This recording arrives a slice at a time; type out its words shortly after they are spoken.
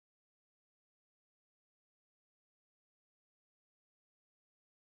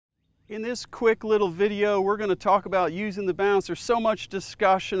In this quick little video, we're going to talk about using the bounce. There's so much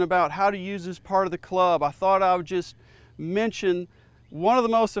discussion about how to use this part of the club. I thought I would just mention one of the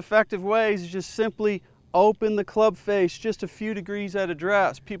most effective ways is just simply open the club face just a few degrees at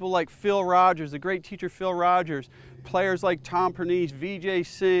address. People like Phil Rogers, the great teacher Phil Rogers, players like Tom Pernice, Vijay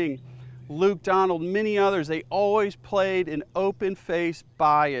Singh, Luke Donald, many others, they always played an open face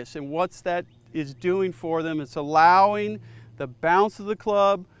bias. And what's that is doing for them, it's allowing the bounce of the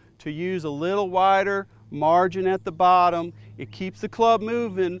club to use a little wider margin at the bottom. It keeps the club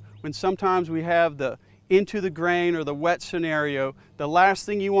moving when sometimes we have the into the grain or the wet scenario. The last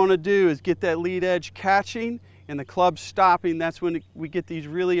thing you want to do is get that lead edge catching and the club stopping. That's when we get these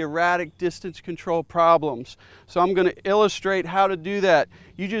really erratic distance control problems. So I'm going to illustrate how to do that.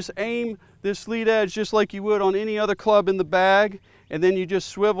 You just aim this lead edge just like you would on any other club in the bag, and then you just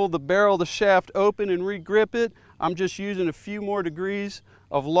swivel the barrel of the shaft open and re-grip it. I'm just using a few more degrees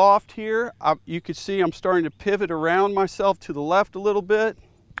of loft here. You can see I'm starting to pivot around myself to the left a little bit.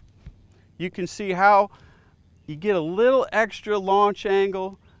 You can see how you get a little extra launch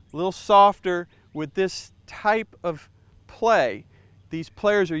angle, a little softer with this type of play. These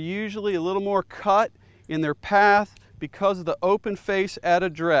players are usually a little more cut in their path because of the open face at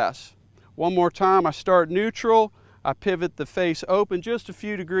address. One more time, I start neutral, I pivot the face open just a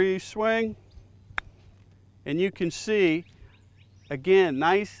few degrees, swing, and you can see, again,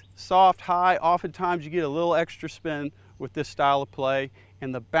 nice, soft, high. Oftentimes you get a little extra spin with this style of play,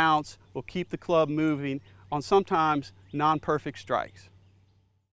 and the bounce will keep the club moving on sometimes non-perfect strikes.